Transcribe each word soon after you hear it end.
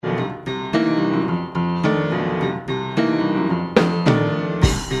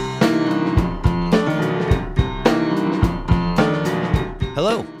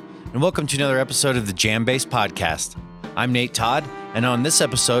and welcome to another episode of the Jam Bass Podcast. I'm Nate Todd, and on this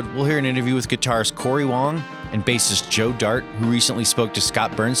episode, we'll hear an interview with guitarist Cory Wong and bassist Joe Dart, who recently spoke to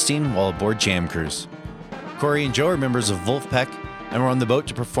Scott Bernstein while aboard Jam Cruise. Cory and Joe are members of Wolfpack, and were on the boat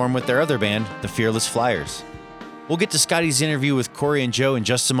to perform with their other band, the Fearless Flyers. We'll get to Scotty's interview with Cory and Joe in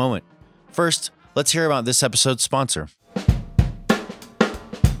just a moment. First, let's hear about this episode's sponsor.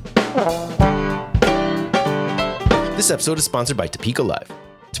 This episode is sponsored by Topeka Live.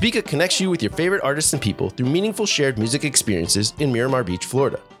 Topeka connects you with your favorite artists and people through meaningful shared music experiences in Miramar Beach,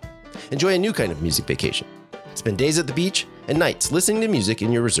 Florida. Enjoy a new kind of music vacation. Spend days at the beach and nights listening to music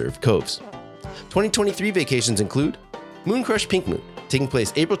in your reserved coves. 2023 vacations include Moon Crush Pink Moon, taking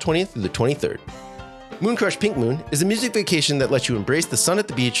place April 20th through the 23rd. Moon Crush Pink Moon is a music vacation that lets you embrace the sun at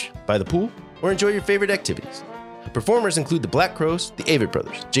the beach, by the pool, or enjoy your favorite activities. Performers include the Black Crows, the Avett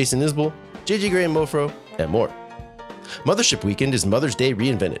Brothers, Jason Isbell, JJ Gray and Mofro, and more. Mothership Weekend is Mother's Day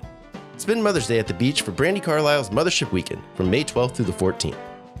reinvented. Spend Mother's Day at the beach for Brandi Carlile's Mothership Weekend from May 12th through the 14th.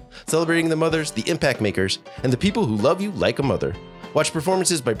 Celebrating the mothers, the impact makers, and the people who love you like a mother. Watch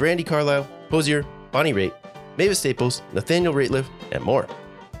performances by Brandi Carlile, Hozier, Bonnie Raitt, Mavis Staples, Nathaniel Rateliff, and more.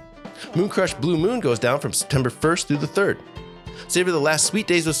 Moon Crush Blue Moon goes down from September 1st through the 3rd. Savor the last sweet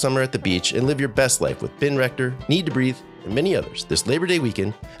days of summer at the beach and live your best life with Ben Rector, Need to Breathe, and many others this Labor Day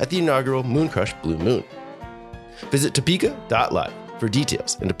weekend at the inaugural Moon Crush Blue Moon. Visit topeka.live for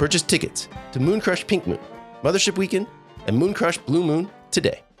details and to purchase tickets to Moon Crush Pink Moon, Mothership Weekend, and Moon Crush Blue Moon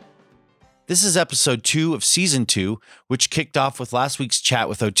today. This is episode 2 of season 2, which kicked off with last week's chat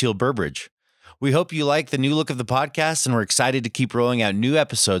with Oteil Burbridge. We hope you like the new look of the podcast, and we're excited to keep rolling out new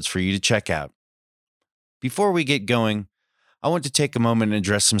episodes for you to check out. Before we get going, I want to take a moment and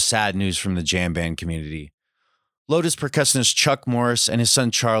address some sad news from the jam band community. Lotus percussionist Chuck Morris and his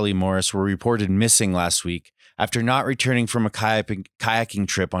son Charlie Morris were reported missing last week after not returning from a kayaking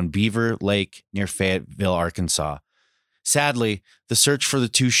trip on Beaver Lake near Fayetteville, Arkansas. Sadly, the search for the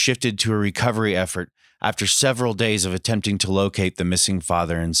two shifted to a recovery effort after several days of attempting to locate the missing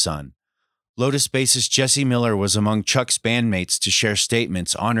father and son. Lotus bassist Jesse Miller was among Chuck's bandmates to share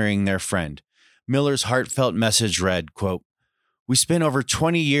statements honoring their friend. Miller's heartfelt message read, quote, "We spent over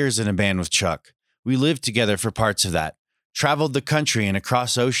 20 years in a band with Chuck. We lived together for parts of that, traveled the country and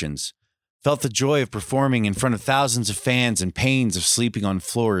across oceans, felt the joy of performing in front of thousands of fans and pains of sleeping on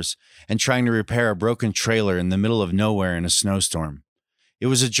floors and trying to repair a broken trailer in the middle of nowhere in a snowstorm. It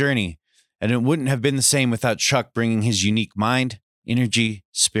was a journey, and it wouldn't have been the same without Chuck bringing his unique mind, energy,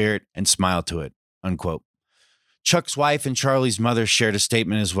 spirit, and smile to it," unquote. Chuck's wife and Charlie's mother shared a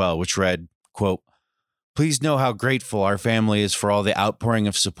statement as well, which read, quote, "Please know how grateful our family is for all the outpouring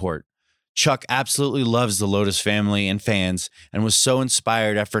of support. Chuck absolutely loves the Lotus family and fans and was so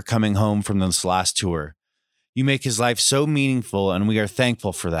inspired after coming home from this last tour. You make his life so meaningful, and we are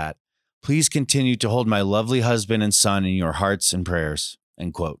thankful for that. Please continue to hold my lovely husband and son in your hearts and prayers,"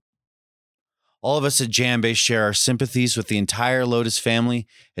 end quote. All of us at Jam Bass share our sympathies with the entire Lotus family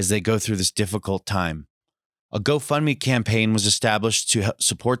as they go through this difficult time. A GoFundMe campaign was established to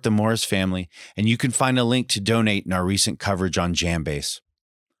support the Morris family, and you can find a link to donate in our recent coverage on Jam Bass.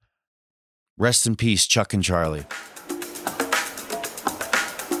 Rest in peace, Chuck and Charlie.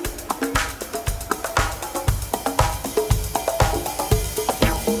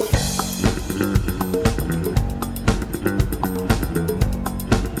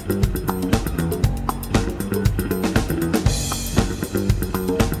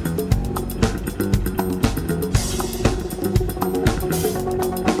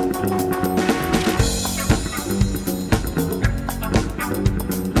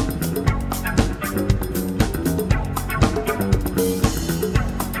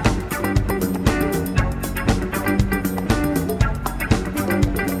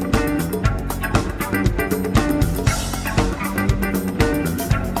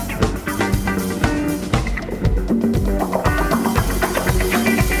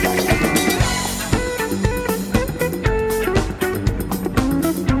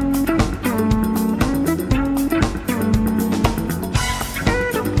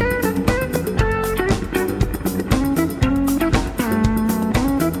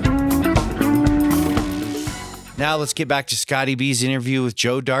 Now let's get back to Scotty B's interview with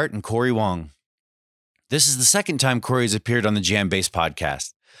Joe Dart and Cory Wong. This is the second time Cory has appeared on the Jam Bass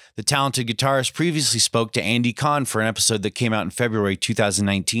podcast. The talented guitarist previously spoke to Andy Kahn for an episode that came out in February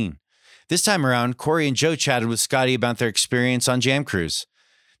 2019. This time around, Cory and Joe chatted with Scotty about their experience on Jam Cruise.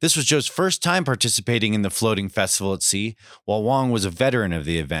 This was Joe's first time participating in the floating festival at sea, while Wong was a veteran of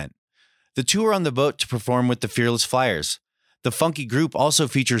the event. The two were on the boat to perform with the Fearless Flyers. The funky group also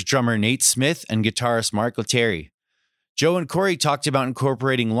features drummer Nate Smith and guitarist Mark Lettieri. Joe and Cory talked about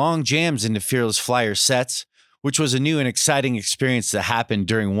incorporating long jams into Fearless Flyers sets, which was a new and exciting experience that happened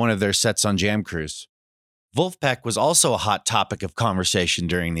during one of their sets on Jam Cruise. Wolfpack was also a hot topic of conversation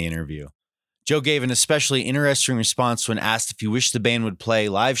during the interview. Joe gave an especially interesting response when asked if he wished the band would play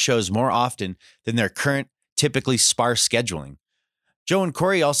live shows more often than their current, typically sparse scheduling. Joe and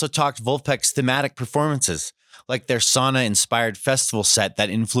Cory also talked Wolfpack's thematic performances, like their sauna-inspired festival set that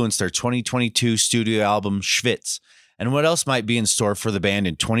influenced their 2022 studio album Schwitz, and what else might be in store for the band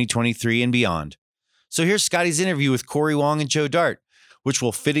in 2023 and beyond. So here's Scotty's interview with Cory Wong and Joe Dart, which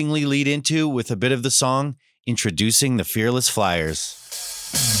will fittingly lead into with a bit of the song, Introducing the Fearless Flyers.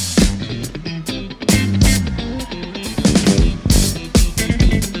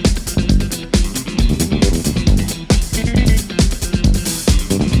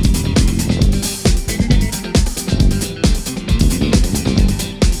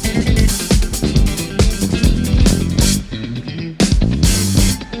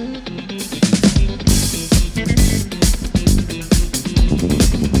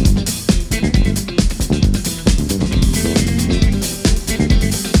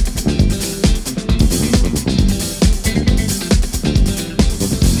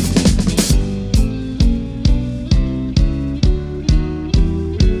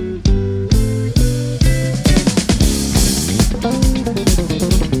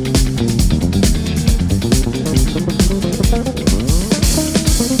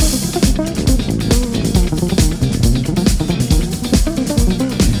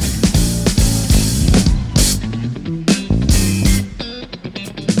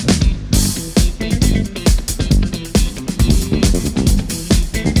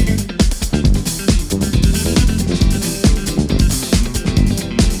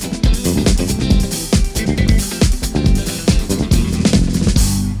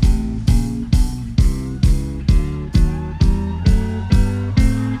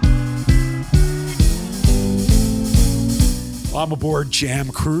 I'm aboard Jam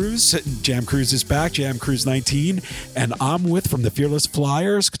Cruise. Jam Cruise is back, Jam Cruise 19, and I'm with, from the Fearless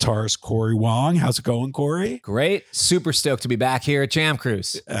Flyers, guitarist Cory Wong. How's it going, Cory? Great. Super stoked to be back here at Jam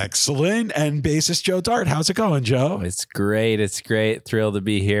Cruise. Excellent. And bassist Joe Dart. How's it going, Joe? It's great. It's great. Thrilled to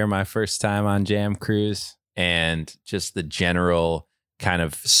be here. My first time on Jam Cruise, and just the general kind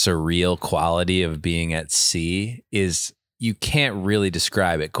of surreal quality of being at sea is, you can't really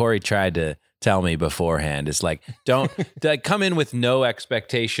describe it. Cory tried to tell me beforehand. It's like, don't come in with no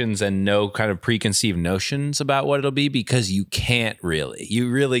expectations and no kind of preconceived notions about what it'll be, because you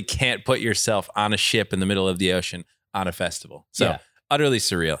really can't put yourself on a ship in the middle of the ocean on a festival. So yeah. Utterly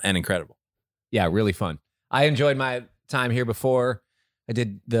surreal and incredible. Yeah, really fun. I enjoyed my time here before. I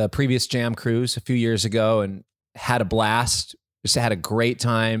did the previous Jam Cruise a few years ago and had a blast. Just had a great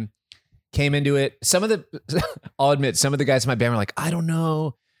time. Came into it. I'll admit, some of the guys in my band were like, I don't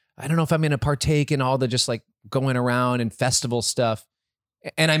know if I'm going to partake in all the just like going around and festival stuff.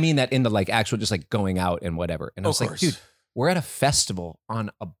 And I mean that in the like actual just like going out and whatever. And I was like, dude, we're at a festival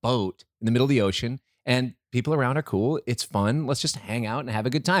on a boat in the middle of the ocean and people around are cool. It's fun. Let's just hang out and have a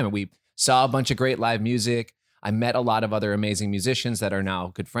good time. And we saw a bunch of great live music. I met a lot of other amazing musicians that are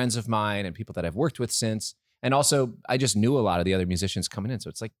now good friends of mine and people that I've worked with since. And also I just knew a lot of the other musicians coming in. So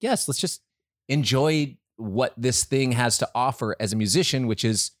it's like, yes, let's just enjoy what this thing has to offer as a musician, which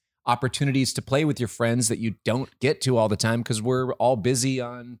is opportunities to play with your friends that you don't get to all the time because we're all busy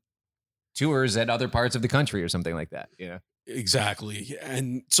on tours at other parts of the country or something like that. Yeah, exactly.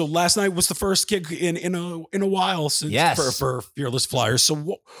 And so last night was the first gig in a while since for Fearless Flyers.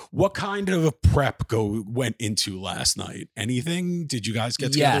 So what kind of a prep went into last night? Anything? Did you guys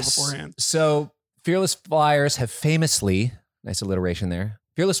get together beforehand? So Fearless Flyers have famously, nice alliteration there.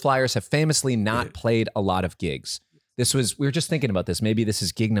 Fearless Flyers have famously not played a lot of gigs. We were just thinking about this. Maybe this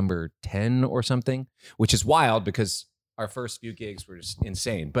is gig number 10 or something, which is wild because our first few gigs were just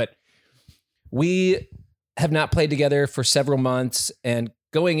insane. But we have not played together for several months. And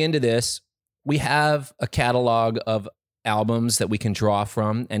going into this, we have a catalog of albums that we can draw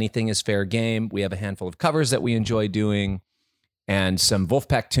from. Anything is fair game. We have a handful of covers that we enjoy doing and some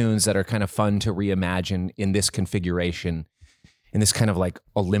Wolfpack tunes that are kind of fun to reimagine in this configuration, in this kind of like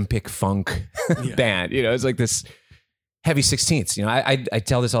Olympic funk band. You know, it's like this heavy 16ths. You know, I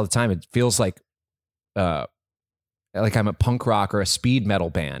tell this all the time. It feels like I'm a punk rock or a speed metal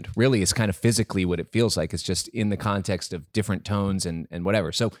band. Really, it's kind of physically what it feels like. It's just in the context of different tones and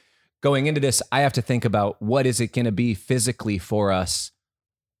whatever. So going into this, I have to think about what is it going to be physically for us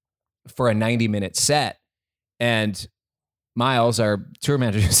for a 90-minute set. And Miles, our tour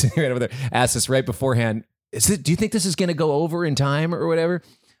manager, sitting right over there, asked us right beforehand, do you think this is going to go over in time or whatever?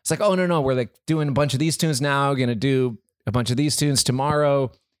 It's like, oh, no, we're like doing a bunch of these tunes now, going to do a bunch of these tunes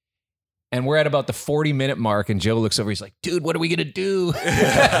tomorrow. And we're at about the 40-minute mark, and Joe looks over. He's like, dude, what are we going to do?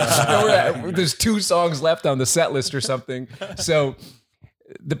 There's 2 songs left on the set list or something. So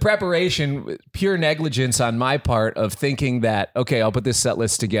the preparation, pure negligence on my part of thinking that, okay, I'll put this set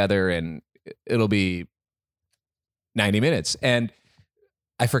list together and it'll be 90 minutes. And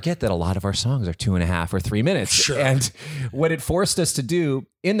I forget that a lot of our songs are 2.5 or 3 minutes. Sure. And what it forced us to do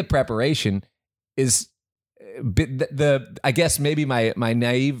in the preparation is I guess maybe my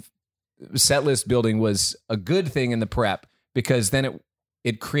naive set list building was a good thing in the prep, because then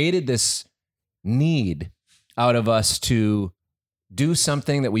it created this need out of us to do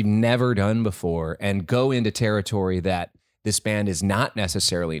something that we've never done before and go into territory that this band is not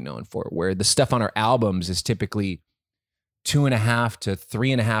necessarily known for, where the stuff on our albums is typically 2.5 to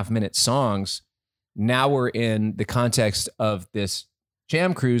 3.5 minute songs. Now we're in the context of this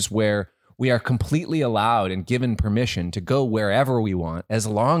jam cruise where we are completely allowed and given permission to go wherever we want, as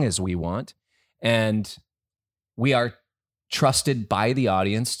long as we want. And we are trusted by the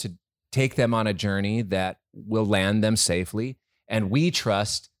audience to take them on a journey that will land them safely. And we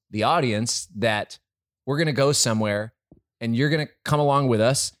trust the audience that we're going to go somewhere and you're going to come along with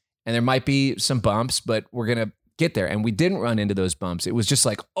us. And there might be some bumps, but we're going to get there. And we didn't run into those bumps. It was just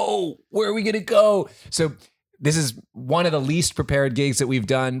like, oh, where are we going to go? So this is one of the least prepared gigs that we've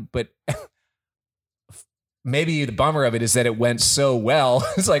done, but maybe the bummer of it is that it went so well.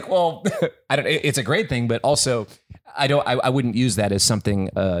 It's like, well, it's a great thing, but also I wouldn't use that as something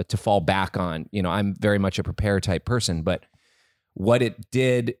to fall back on. You know, I'm very much a prepare type person, but what it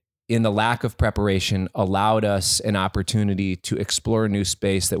did in the lack of preparation allowed us an opportunity to explore a new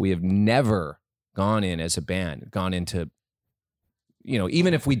space that we have never gone in as a band, gone into. You know,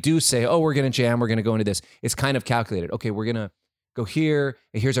 even if we do say, oh, we're going to jam, we're going to go into this, it's kind of calculated. Okay, we're going to go here,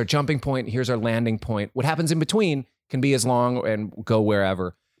 and here's our jumping point, here's our landing point. What happens in between can be as long and go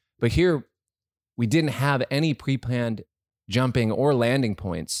wherever. But here, we didn't have any pre-planned jumping or landing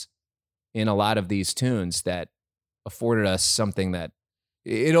points in a lot of these tunes that afforded us something that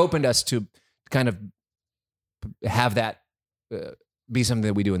it opened us to kind of have that be something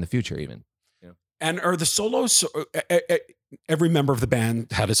that we do in the future even. You know? And are the solos, every member of the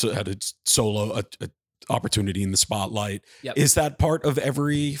band had a solo opportunity in the spotlight. Yep. Is that part of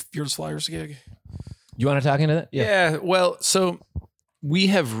every Fearless Flyers gig? You want to talk into that? Yeah. Well, so we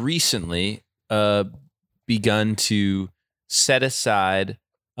have recently begun to set aside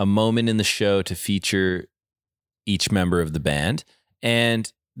a moment in the show to feature each member of the band.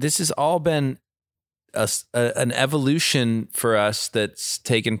 And this has all been an evolution for us that's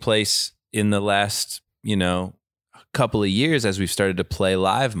taken place in the last, couple of years as we've started to play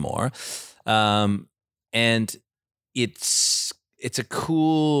live more. And it's a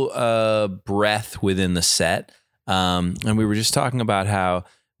cool breath within the set. And we were just talking about how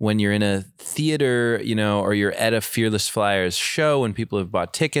when you're in a theater, or you're at a Fearless Flyers show and people have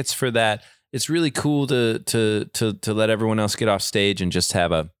bought tickets for that, it's really cool to let everyone else get off stage and just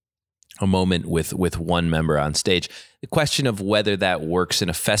have a moment with one member on stage. The question of whether that works in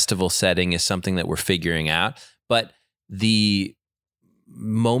a festival setting is something that we're figuring out. But the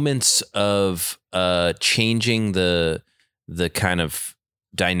moments of changing the kind of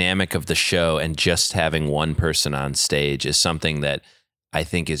dynamic of the show and just having one person on stage is something that I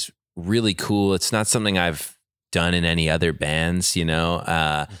think is really cool. It's not something I've done in any other bands,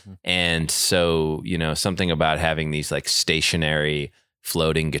 and so, something about having these like stationary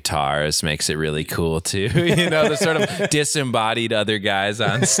floating guitars makes it really cool too, the sort of disembodied other guys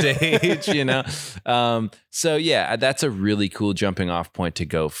on stage, so yeah, that's a really cool jumping off point to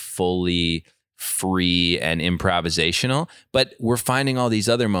go fully free and improvisational. But we're finding all these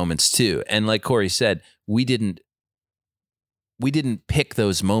other moments too. And like Cory said, we didn't pick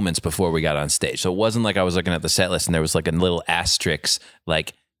those moments before we got on stage. So it wasn't like I was looking at the set list and there was like a little asterisk,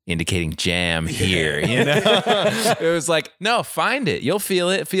 like indicating jam here, It was like, no, find it. You'll feel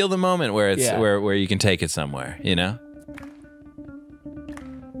it. Feel the moment where it's where you can take it somewhere,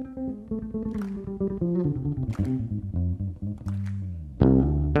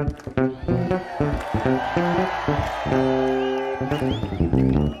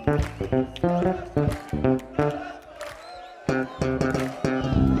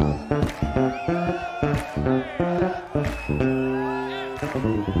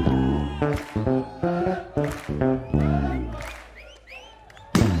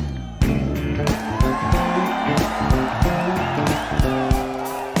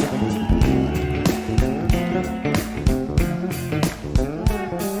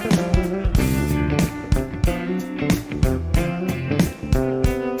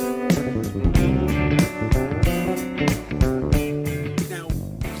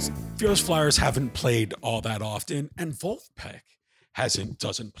 Fearless Flyers haven't played all that often, and Wolfpack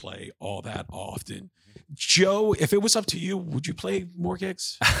doesn't play all that often. Joe, if it was up to you, would you play more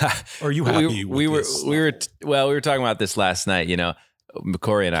gigs? Or are you happy we were talking about this last night,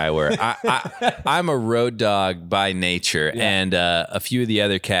 Cory and I were. I'm a road dog by nature, and a few of the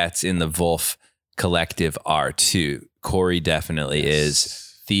other cats in the Wolf collective are too. Cory definitely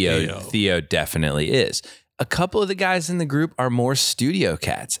is. Theo definitely is. A couple of the guys in the group are more studio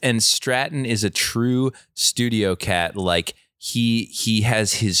cats, and Stratton is a true studio cat. Like he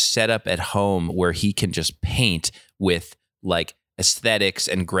has his setup at home where he can just paint with like aesthetics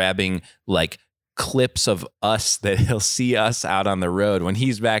and grabbing like clips of us that he'll see us out on the road when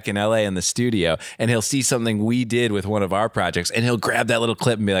he's back in LA in the studio, and he'll see something we did with one of our projects, and he'll grab that little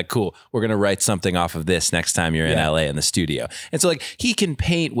clip and be like, cool, we're going to write something off of this next time you're in LA in the studio. And so like he can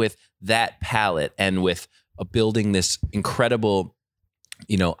paint with that palette and with building this incredible,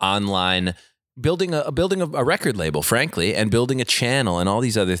 online building a record label, frankly, and building a channel and all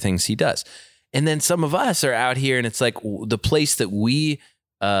these other things he does. And then some of us are out here, and it's like the place that we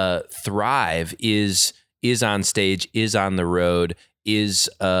thrive is on stage, is on the road, is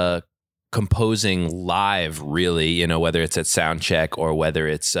composing live, really, whether it's at sound check or whether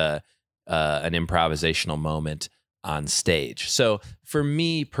it's an improvisational moment on stage. So for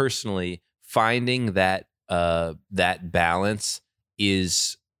me personally, finding that balance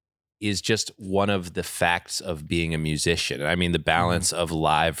is just one of the facts of being a musician. I mean, the balance of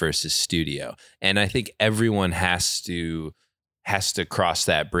live versus studio. And I think everyone has to cross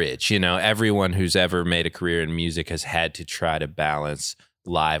that bridge. Everyone who's ever made a career in music has had to try to balance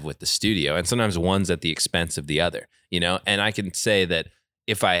live with the studio. And sometimes one's at the expense of the other, and I can say that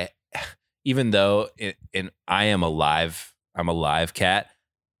even though I'm a live cat,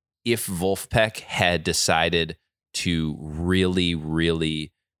 if Wolfpack had decided to really,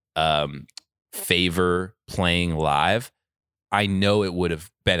 really favor playing live, I know it would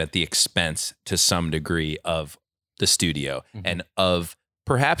have been at the expense to some degree of the studio and of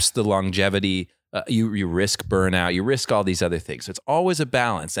perhaps the longevity. You risk burnout, you risk all these other things. So it's always a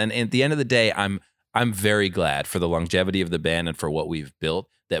balance. And at the end of the day, I'm very glad for the longevity of the band and for what we've built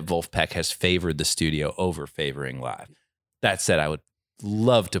that Wolfpack has favored the studio over favoring live. That said, I would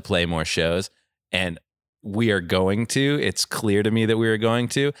love to play more shows, and we are going to. It's clear to me that we are going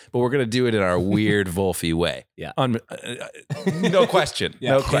to, but we're going to do it in our weird Wolfy way. Yeah, no question.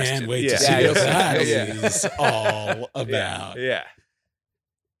 Yeah. No question. Can't wait to see what that is all about. Yeah.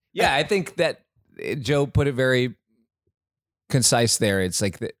 I think that Joe put it very concise there. It's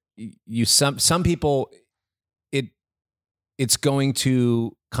like that some people, it's going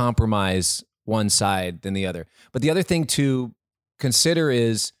to compromise one side than the other. But the other thing to consider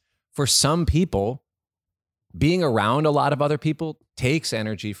is, for some people, being around a lot of other people takes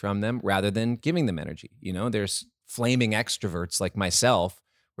energy from them rather than giving them energy. There's flaming extroverts like myself,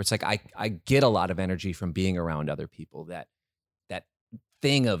 where it's like I get a lot of energy from being around other people. That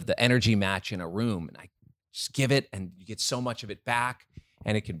thing of the energy match in a room, and I just give it, and you get so much of it back,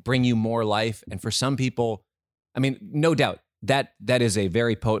 and it can bring you more life. And for some people, I mean, no doubt that is a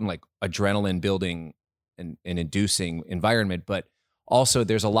very potent, like, adrenaline building and inducing environment, but also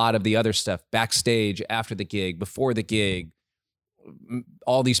there's a lot of the other stuff backstage, after the gig, before the gig,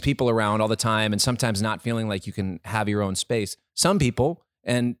 all these people around all the time, and sometimes not feeling like you can have your own space. Some people,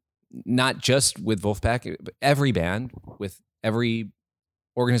 and not just with Wolfpack, but every band, with every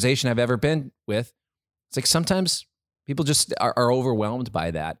organization I've ever been with, it's like sometimes people just are overwhelmed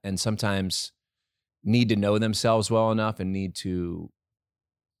by that, and sometimes need to know themselves well enough and need to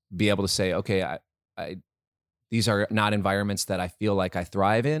be able to say, okay, I these are not environments that I feel like I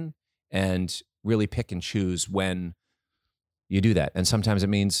thrive in, and really pick and choose when you do that. And sometimes it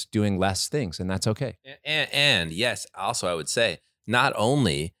means doing less things, and that's okay. And yes, also I would say, not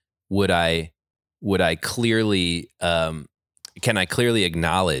only would I clearly can I clearly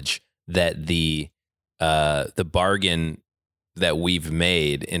acknowledge that the bargain that we've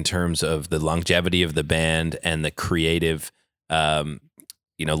made in terms of the longevity of the band and the creative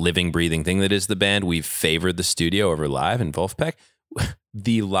living, breathing thing that is the band, we've favored the studio over live in Wolfpack.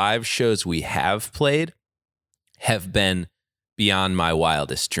 The live shows we have played have been beyond my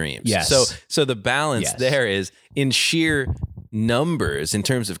wildest dreams. Yes. So the balance there is, in sheer numbers, in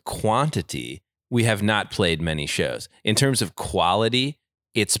terms of quantity, we have not played many shows. In terms of quality,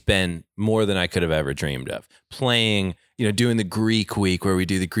 it's been more than I could have ever dreamed of. Playing, doing the Greek week, where we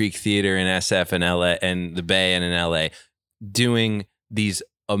do the Greek theater in SF and LA and the Bay and in LA, doing these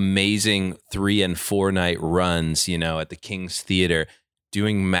amazing 3 and 4 night runs, at the King's Theater,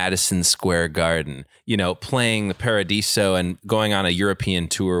 doing Madison Square Garden, playing the Paradiso and going on a European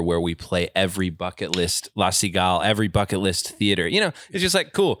tour where we play every bucket list, La Cigale, every bucket list theater. It's just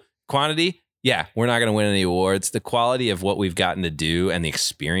like, cool. Quantity, yeah, we're not going to win any awards. The quality of what we've gotten to do and the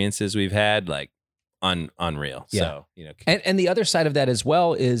experiences we've had, like, unreal. Yeah. So, and the other side of that as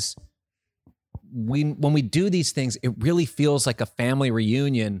well is when we do these things, it really feels like a family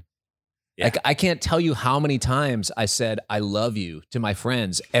reunion. Yeah. Like, I can't tell you how many times I said, I love you to my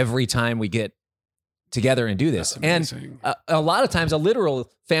friends every time we get together and do this. And a lot of times a literal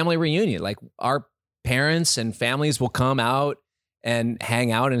family reunion, like our parents and families will come out and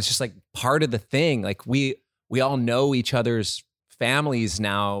hang out. And it's just like part of the thing. Like we all know each other's families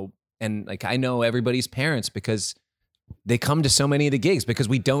now. And like, I know everybody's parents because they come to so many of the gigs because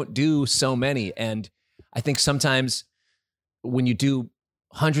we don't do so many. And I think sometimes when you do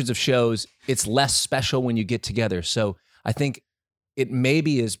hundreds of shows, it's less special when you get together. So I think it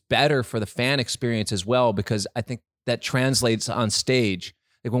maybe is better for the fan experience as well, because I think that translates on stage.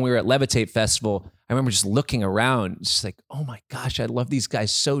 Like when we were at Levitate Festival, I remember just looking around, just like, oh my gosh, I love these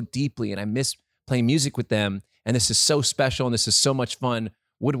guys so deeply and I miss playing music with them. And this is so special and this is so much fun.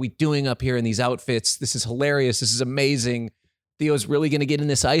 What are we doing up here in these outfits? This is hilarious. This is amazing. Theo's really going to get in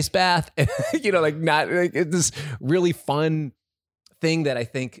this ice bath. It's this really fun thing that I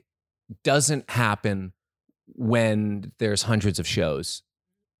think doesn't happen when there's hundreds of shows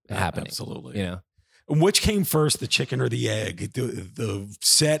happening. Absolutely. Which came first, the chicken or the egg? The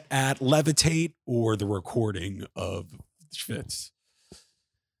set at Levitate or the recording of Schwitz?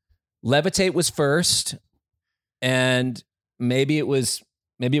 Levitate was first, and maybe it was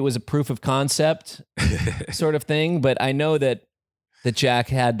a proof of concept sort of thing, but I know that Jack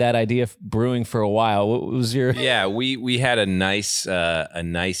had that idea brewing for a while. What was your? Yeah, we had a nice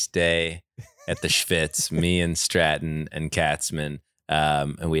day at the Schwitz, me and Stratton and Katzman,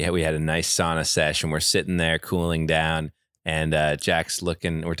 and we had a nice sauna session. We're sitting there cooling down, and Jack's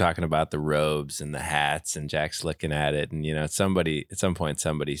looking. We're talking about the robes and the hats, and Jack's looking at it. And at some point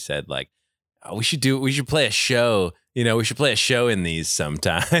somebody said like, "Oh, we should play a show. We should play a show in these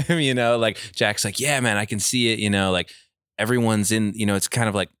sometime." Like Jack's like, "Yeah, man, I can see it." Like. Everyone's in, it's kind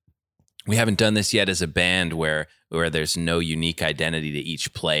of like we haven't done this yet as a band where there's no unique identity to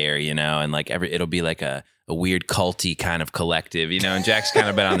each player, and like it'll be like a weird culty kind of collective, and Jack's kind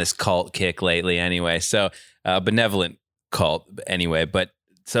of been on this cult kick lately anyway. So benevolent cult anyway, but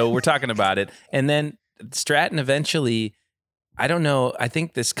so we're talking about it. And then Stratton eventually, I don't know, I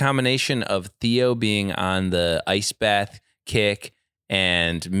think this combination of Theo being on the ice bath kick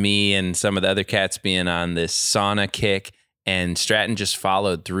and me and some of the other cats being on this sauna kick, and Stratton just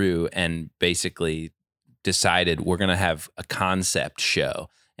followed through and basically decided we're going to have a concept show.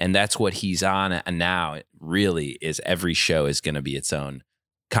 And that's what he's on now. It really is, every show is going to be its own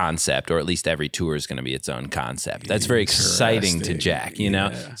concept, or at least every tour is going to be its own concept. That's very exciting to Jack,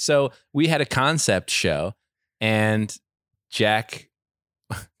 Yeah. So we had a concept show, and Jack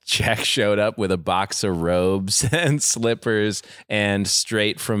showed up with a box of robes and slippers and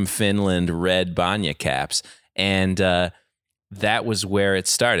straight from Finland red Banya caps. And that was where it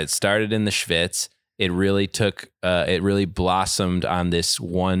started. It started in the Schwitz. It really really blossomed on this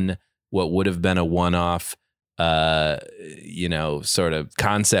one, what would have been a one-off, sort of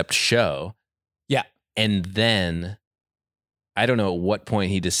concept show. Yeah. And then I don't know at what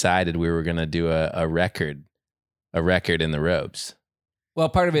point he decided we were going to do a record in the robes. Well,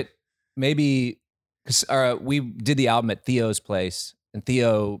 part of it maybe because we did the album at Theo's place, and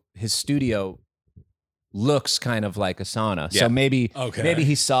Theo, his studio looks kind of like a sauna. Yeah. So maybe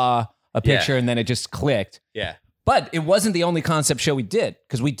he saw a picture and then it just clicked. Yeah. But it wasn't the only concept show we did,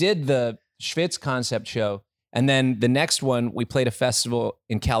 because we did the Schwitz concept show, and then the next one we played a festival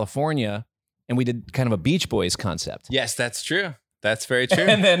in California, and we did kind of a Beach Boys concept. Yes, that's true. That's very true.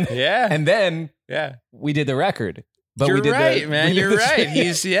 and then yeah, we did the record. But You're we did right, man. You're right.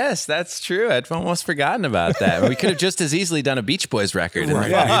 Yes, That's true. I'd almost forgotten about that. We could have just as easily done a Beach Boys record.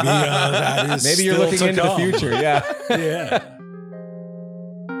 Right. Yeah. Maybe you're looking into the future. Yeah. Yeah.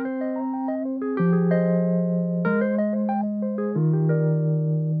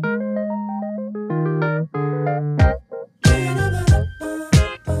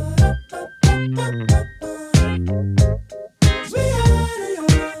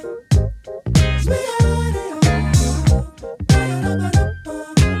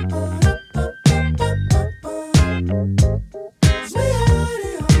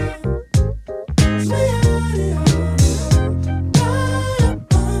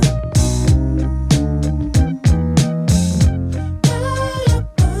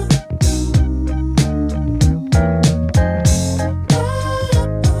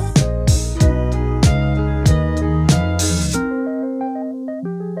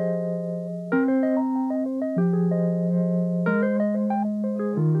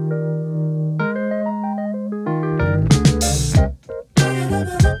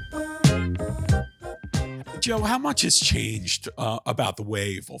 Joe, how much has changed about the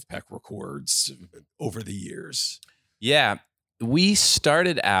way Wolfpack records over the years? Yeah, we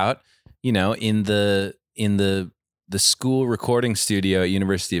started out, in the school recording studio at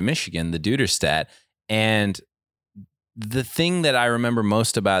University of Michigan, the Duderstadt, and the thing that I remember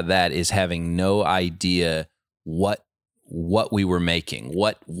most about that is having no idea what we were making,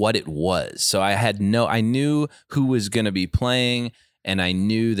 what it was. So I knew who was going to be playing, and I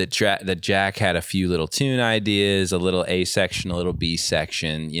knew that Jack had a few little tune ideas, a little A section, a little B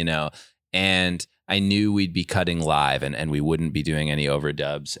section, and I knew we'd be cutting live and we wouldn't be doing any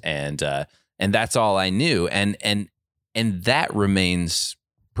overdubs, and that's all I knew, and that remains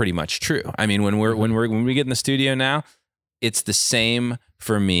pretty much true. I mean, when we get in the studio now, it's the same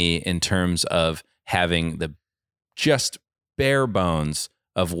for me in terms of having the just bare bones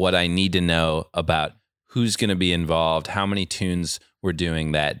of what I need to know about who's going to be involved, how many tunes we're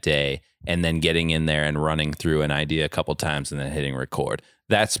doing that day, and then getting in there and running through an idea a couple times and then hitting record.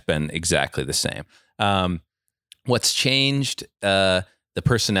 That's been exactly the same. What's changed? The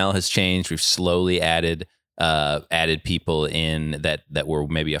personnel has changed. We've slowly added people in that were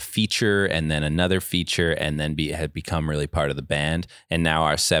maybe a feature and then another feature and then had become really part of the band. And now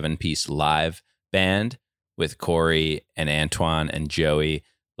our 7-piece live band with Cory and Antoine and Joey,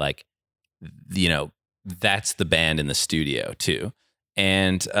 that's the band in the studio too.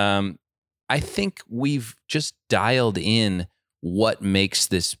 And I think we've just dialed in what makes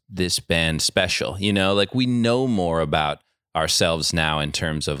this band special. We know more about ourselves now in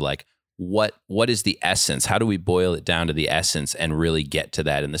terms of what is the essence? How do we boil it down to the essence and really get to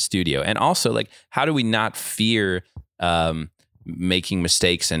that in the studio? And also, how do we not fear making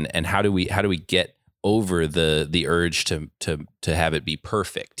mistakes? And how do we get over the urge to have it be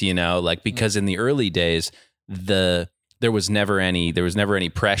perfect? Because in the early days, there was never any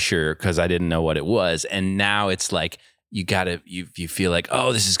pressure because I didn't know what it was, and now it's you feel like,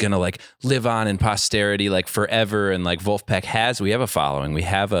 oh, this is going to live on in posterity forever. And Wolfpack we have a following, we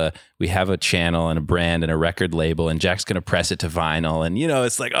have a channel and a brand and a record label, and Jack's going to press it to vinyl. And,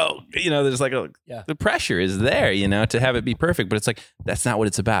 it's there's the pressure is there, to have it be perfect, but it's that's not what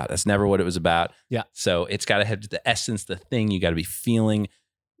it's about. That's never what it was about. Yeah. So it's got to have the essence, the thing. You got to be feeling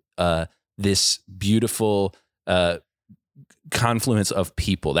this beautiful, confluence of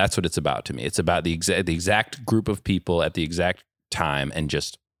people. That's what it's about to me. It's about the exact group of people at the exact time and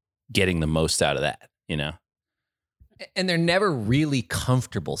just getting the most out of that, And they're never really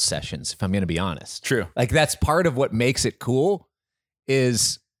comfortable sessions, if I'm going to be honest. True. That's part of what makes it cool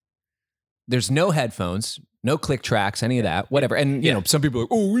is there's no headphones, no click tracks, any of that, whatever. And, some people are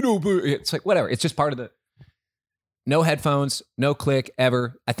like, oh, we know, but it's whatever. It's just part of the no headphones, no click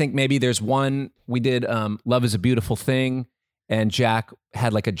ever. I think maybe there's one, we did Love is a Beautiful Thing, and Jack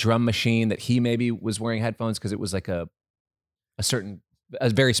had a drum machine that he maybe was wearing headphones because it was a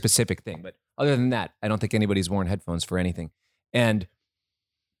very specific thing. But other than that, I don't think anybody's worn headphones for anything. And,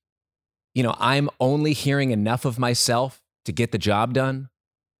 I'm only hearing enough of myself to get the job done.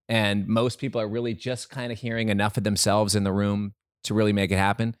 And most people are really just kind of hearing enough of themselves in the room to really make it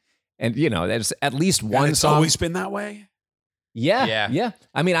happen. And, there's at least one it's song. It's always been that way? Yeah.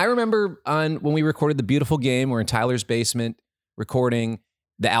 I mean, I remember when we recorded The Beautiful Game, we're in Tyler's basement recording.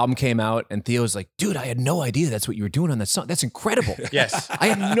 The album came out, and Theo was like, dude, I had no idea that's what you were doing on that song. That's incredible. Yes. I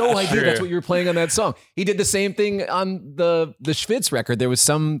had no idea that's what you were playing on that song. He did the same thing on the Schwitz record. There was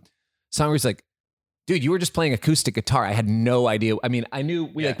some song where he's like, dude, you were just playing acoustic guitar. I had no idea. I mean, I knew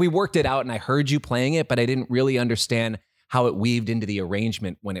we worked it out and I heard you playing it, but I didn't really understand how it weaved into the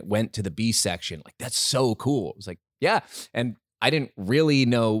arrangement when it went to the B section. That's so cool. It was yeah. And I didn't really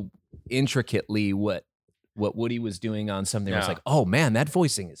know intricately what Woody was doing on something. I was oh man, that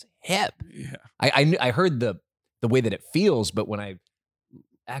voicing is hip. Yeah. I heard the way that it feels, but when I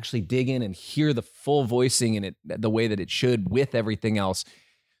actually dig in and hear the full voicing and it the way that it should with everything else,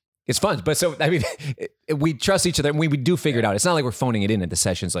 it's fun. But so, I mean, we trust each other and we do figure it out. It's not like we're phoning it in at the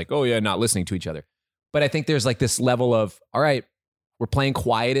sessions oh yeah, not listening to each other. But I think there's this level of, all right, we're playing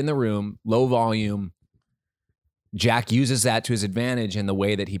quiet in the room, low volume. Jack uses that to his advantage in the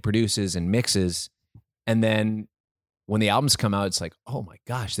way that he produces and mixes. And then when the albums come out, it's oh my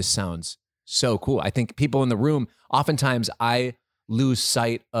gosh, this sounds so cool. I think people in the room, oftentimes I lose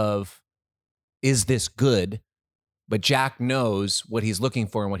sight of, is this good? But Jack knows what he's looking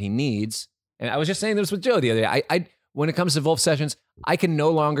for and what he needs. And I was just saying this with Joe the other day. I when it comes to Wolf sessions, I can no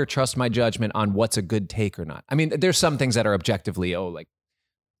longer trust my judgment on what's a good take or not. I mean, there's some things that are objectively, Antoine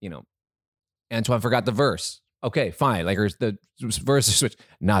forgot the verse. Okay, fine. Or the verse switch,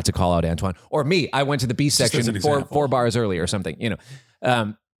 not to call out Antoine. Or me, I went to the B section four bars early or something,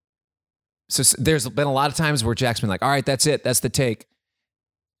 So there's been a lot of times where Jack's been like, all right, that's it. That's the take.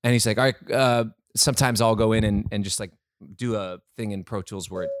 And he's like, all right, sometimes I'll go in and just like do a thing in Pro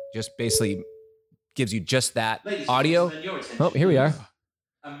Tools where it just basically gives you just that audio. Oh, here we are.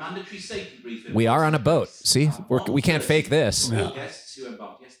 A mandatory safety briefing. We are on a boat. See, we can't fake this. All guests who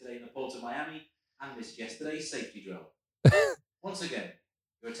embarked yesterday in the port of Miami and missed yesterday's safety drill. Once again,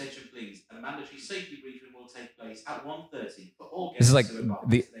 your attention please. A mandatory safety briefing will take place at 1:30 for all guests. This is like who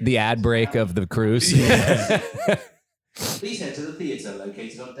embarked the ad break of the cruise. Please head to the theatre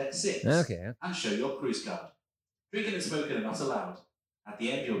located on deck 6. Okay. And show your cruise card. Drinking and smoking are not allowed. At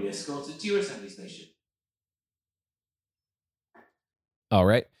the end, you'll be escorted to your assembly station. All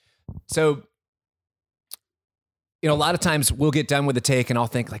right. So, a lot of times we'll get done with the take and I'll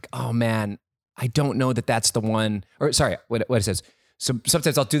think like, oh man, I don't know that that's the one. Or sorry, what it says. So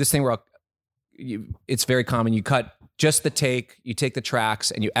sometimes I'll do this thing where it's very common. You cut just the take, you take the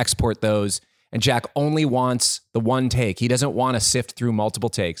tracks and you export those. And Jack only wants the one take. He doesn't want to sift through multiple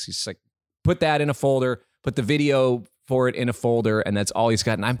takes. He's like, put that in a folder, put the video for it in a folder, and that's all he's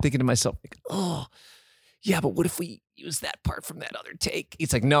got. And I'm thinking to myself, like, oh, yeah, but what if we use that part from that other take?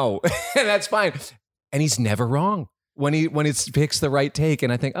 He's like, no, and that's fine. And he's never wrong when he picks the right take.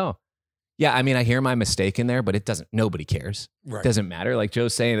 And I think, oh, yeah, I mean, I hear my mistake in there, but it doesn't, nobody cares. Right. It doesn't matter. Like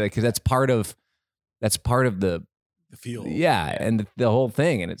Joe's saying, because that's part of the feel. Yeah, and the whole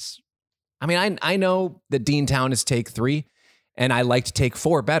thing. And it's, I mean, I know that Deantown is take 3, and I liked take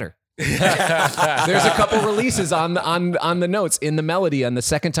 4 better. There's a couple releases on the notes in the melody on the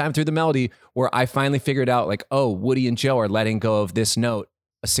second time through the melody where I finally figured out like, oh, Woody and Joe are letting go of this note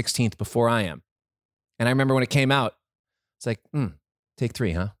a 16th before I am. And I remember when it came out, it's like, take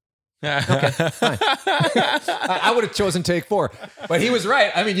 3, huh? Okay, fine. I would have chosen take 4, but he was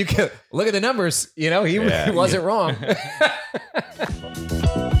right. I mean, you can look at the numbers, he wasn't wrong.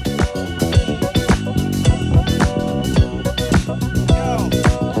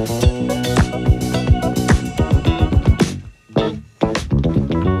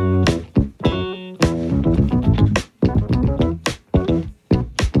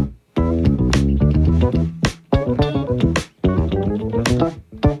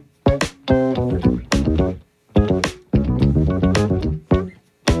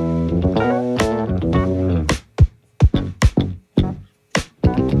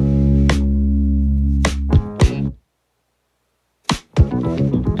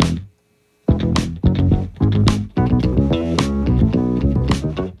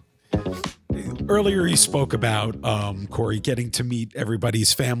 Earlier, you spoke about Cory getting to meet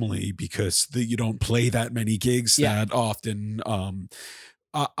everybody's family because you don't play that many gigs that often.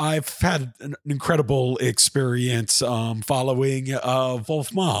 I've had an incredible experience following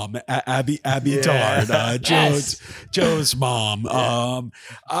Wolf mom, Abby Dard, Joe's mom.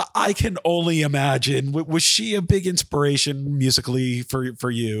 I can only imagine. Was she a big inspiration musically for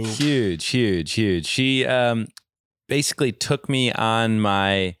you? Huge. She basically took me on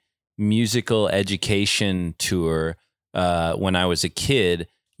my musical education tour when I was a kid.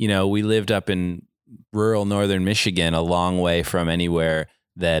 We lived up in rural northern Michigan, a long way from anywhere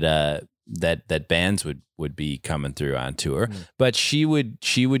that bands would be coming through on tour. But she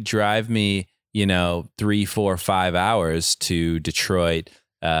would drive me, 3, 4, 5 hours to Detroit,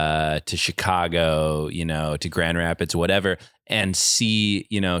 to Chicago, to Grand Rapids, whatever, and see,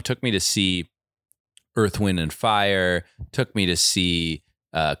 took me to see Earth, Wind and Fire, took me to see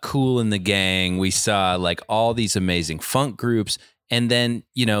Kool and the Gang. We saw like all these amazing funk groups. And then,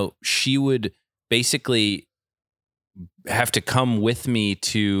 she would basically have to come with me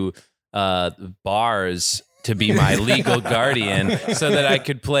to bars to be my legal guardian so that I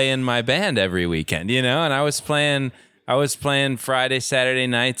could play in my band every weekend, and I was playing Friday, Saturday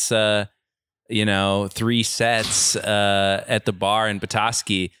nights, 3 sets at the bar in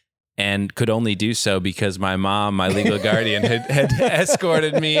Petoskey, and could only do so because my mom, my legal guardian, had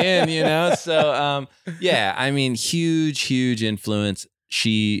escorted me in, So, huge influence.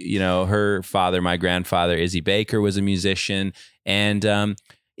 She, her father, my grandfather, Izzy Baker, was a musician, and,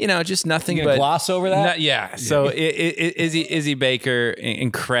 just nothing but gloss over that. So Izzy Baker,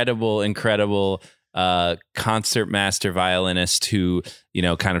 incredible concert master violinist who,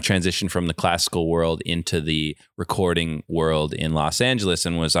 kind of transitioned from the classical world into the recording world in Los Angeles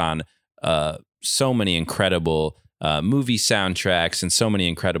and was on so many incredible movie soundtracks and so many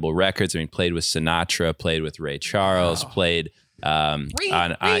incredible records. I mean, played with Sinatra, played with Ray Charles, played played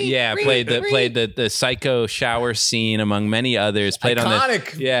the Psycho shower scene among many others. Played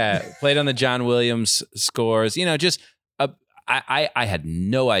Iconic. Played on the John Williams scores. I had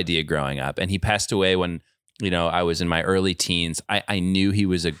no idea growing up, and he passed away when I was in my early teens, I knew he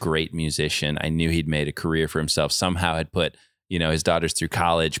was a great musician. I knew he'd made a career for himself, somehow had put, his daughters through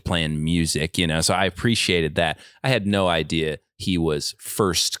college playing music, so I appreciated that. I had no idea he was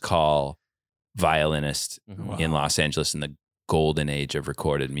first call violinist in Los Angeles in the golden age of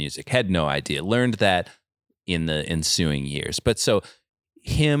recorded music. Had no idea. Learned that in the ensuing years. But so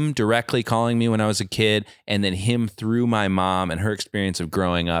him directly calling me when I was a kid, and then him through my mom and her experience of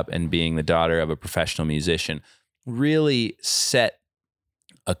growing up and being the daughter of a professional musician really set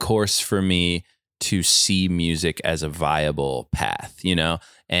a course for me to see music as a viable path,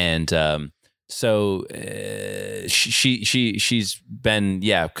 and so she's been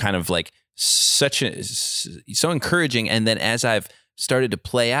kind of like so encouraging. And then as I've started to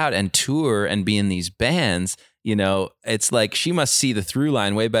play out and tour and be in these bands, it's like she must see the through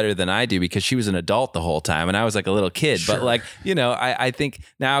line way better than I do, because she was an adult the whole time and I was like a little kid. Sure. But like, I think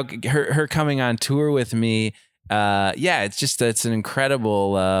now her coming on tour with me, it's an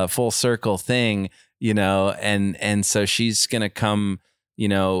incredible full circle thing, and so she's gonna come,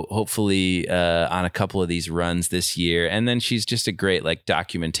 hopefully on a couple of these runs this year. And then she's just a great like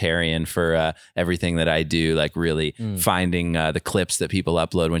documentarian for everything that I do, like really finding the clips that people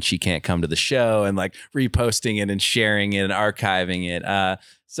upload when she can't come to the show and like reposting it and sharing it and archiving it.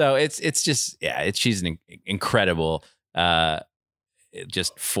 So it's just, she's an incredible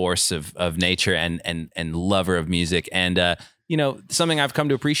just force of nature and lover of music. And, something I've come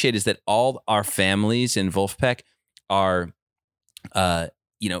to appreciate is that all our families in Wolfpack are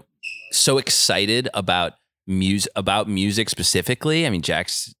so excited about music specifically. I mean,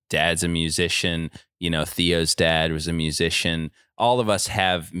 Jack's dad's a musician, Theo's dad was a musician. All of us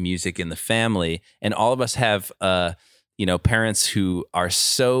have music in the family, and all of us have, parents who are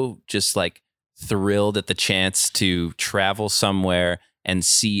so just like thrilled at the chance to travel somewhere and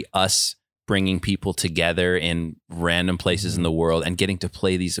see us bringing people together in random places in the world and getting to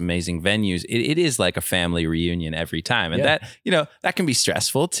play these amazing venues. It is like a family reunion every time. And that, that can be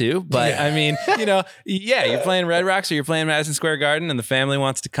stressful too. But I mean, you're playing Red Rocks or you're playing Madison Square Garden and the family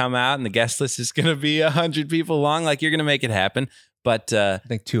wants to come out and the guest list is going to be 100 people long. Like, you're going to make it happen. But I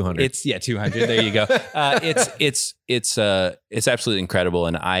think 200. It's 200. There you go. It's absolutely incredible.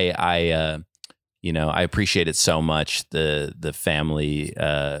 And I appreciate it so much. The family,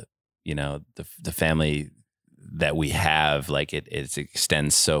 the family that we have, like it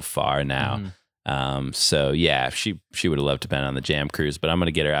extends so far now. So yeah, she would have loved to been on the Jam Cruise, but I'm going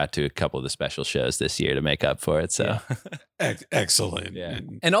to get her out to a couple of the special shows this year to make up for it. So excellent. Yeah.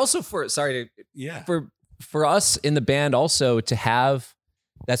 And also for us in the band also to have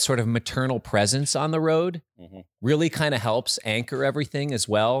that sort of maternal presence on the road really kind of helps anchor everything as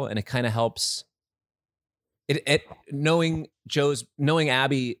well. And it kind of helps knowing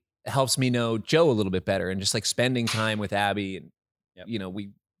Abby helps me know Joe a little bit better, and just like spending time with Abby, and we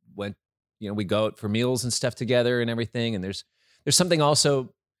went, we go out for meals and stuff together and everything. And there's something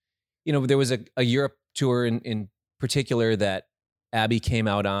also, there was a Europe tour in particular that Abby came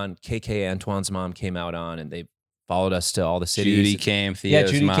out on, KK Antoine's mom came out on, and they followed us to all the cities. Judy came,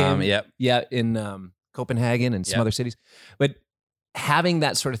 Theo's mom. Came, yep. Yeah. In Copenhagen and some other cities. But having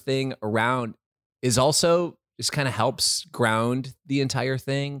that sort of thing around is also just kind of helps ground the entire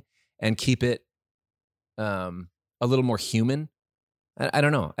thing and keep it a little more human. I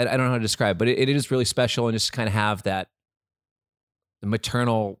don't know. I don't know how to describe, but it is really special, and just kind of have that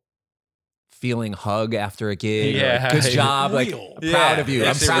maternal feeling hug after a gig. Yeah. Like, good job. Like, I'm proud of you.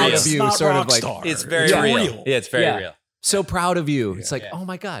 I'm proud of you. Sort of like, it's very real. Yeah, it's very real. So proud of you. It's like, oh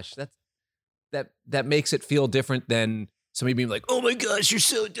my gosh, that makes it feel different than somebody being like, oh my gosh, you're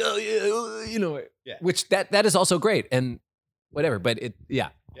so dumb. Yeah. Which that is also great and whatever, but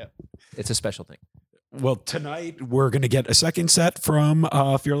it's a special thing. Well, tonight we're going to get a second set from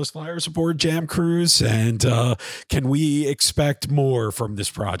Fearless Flyers aboard Jam Cruise. And can we expect more from this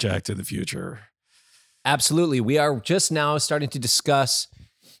project in the future? Absolutely. We are just now starting to discuss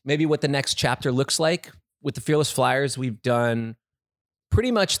maybe what the next chapter looks like. With the Fearless Flyers, we've done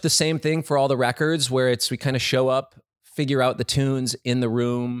pretty much the same thing for all the records, where we kind of show up, figure out the tunes in the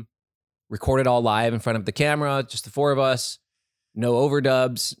room, record it all live in front of the camera, just the four of us, no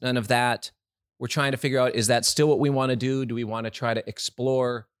overdubs, none of that. We're trying to figure out, is that still what we want to do? Do we want to try to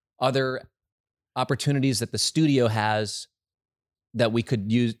explore other opportunities that the studio has that we could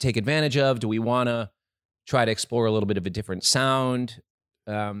take advantage of? Do we want to try to explore a little bit of a different sound?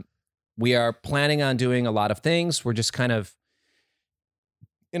 We are planning on doing a lot of things. We're just kind of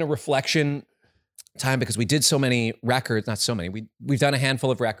in a reflection time because we did so many records, not so many. We've done a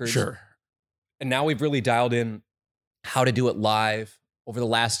handful of records. Sure. And now we've really dialed in how to do it live. Over the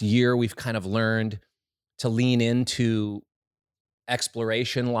last year, we've kind of learned to lean into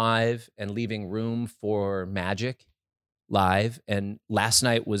exploration live and leaving room for magic live. And last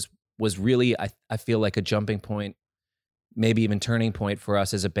night was really, I feel like, a jumping point, maybe even turning point for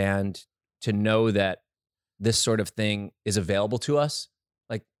us as a band, to know that this sort of thing is available to us.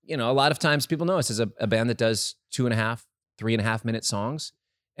 Like, a lot of times people know us as a band that does 2.5, 3.5 minute songs.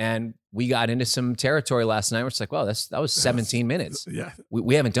 And we got into some territory last night where it's like, wow, that was 17 minutes. Yeah.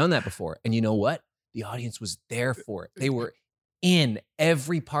 We haven't done that before. And you know what? The audience was there for it. They were in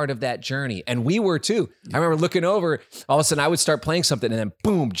every part of that journey. And we were too. I remember looking over, all of a sudden I would start playing something and then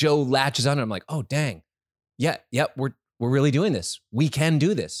boom, Joe latches on and I'm like, oh, dang. Yeah, we're really doing this. We can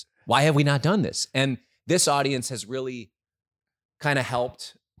do this. Why have we not done this? And this audience has really kind of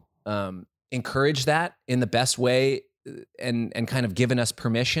helped encourage that in the best way, and kind of given us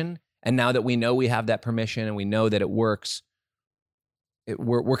permission. And now that we know we have that permission and we know that it works,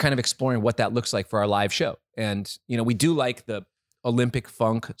 we're kind of exploring what that looks like for our live show. And, we do like the Olympic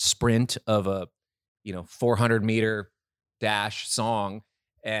funk sprint of a, 400 meter dash song.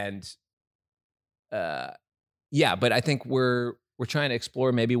 And but I think we're trying to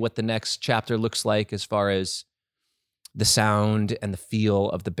explore maybe what the next chapter looks like as far as the sound and the feel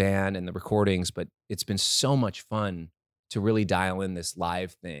of the band and the recordings. But it's been so much fun to really dial in this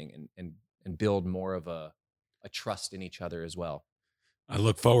live thing and build more of a trust in each other as well. I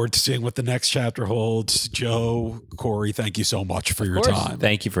look forward to seeing what the next chapter holds. Joe, Cory, thank you so much for your time.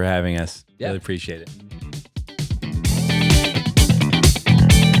 Thank you for having us. Yeah. Really appreciate it.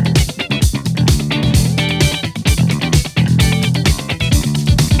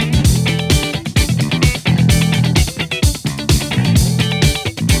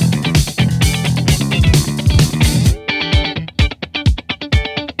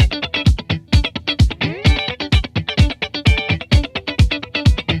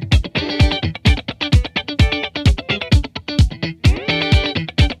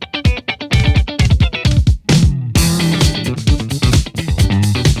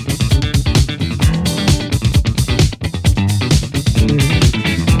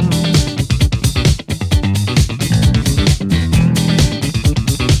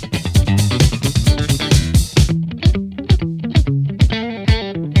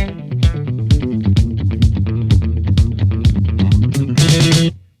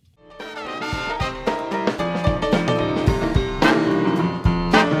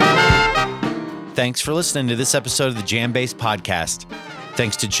 Thanks for listening to this episode of the Jam Bass Podcast.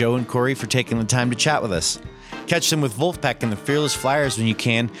 Thanks to Joe and Cory for taking the time to chat with us. Catch them with Wolfpack and the Fearless Flyers when you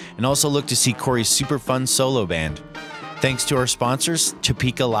can, and also look to see Cory's super fun solo band. Thanks to our sponsors,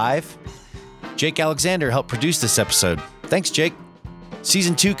 Topeka Live. Jake Alexander helped produce this episode. Thanks, Jake.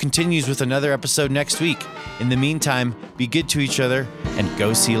 Season 2 continues with another episode next week. In the meantime, be good to each other and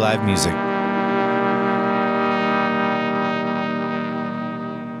go see live music.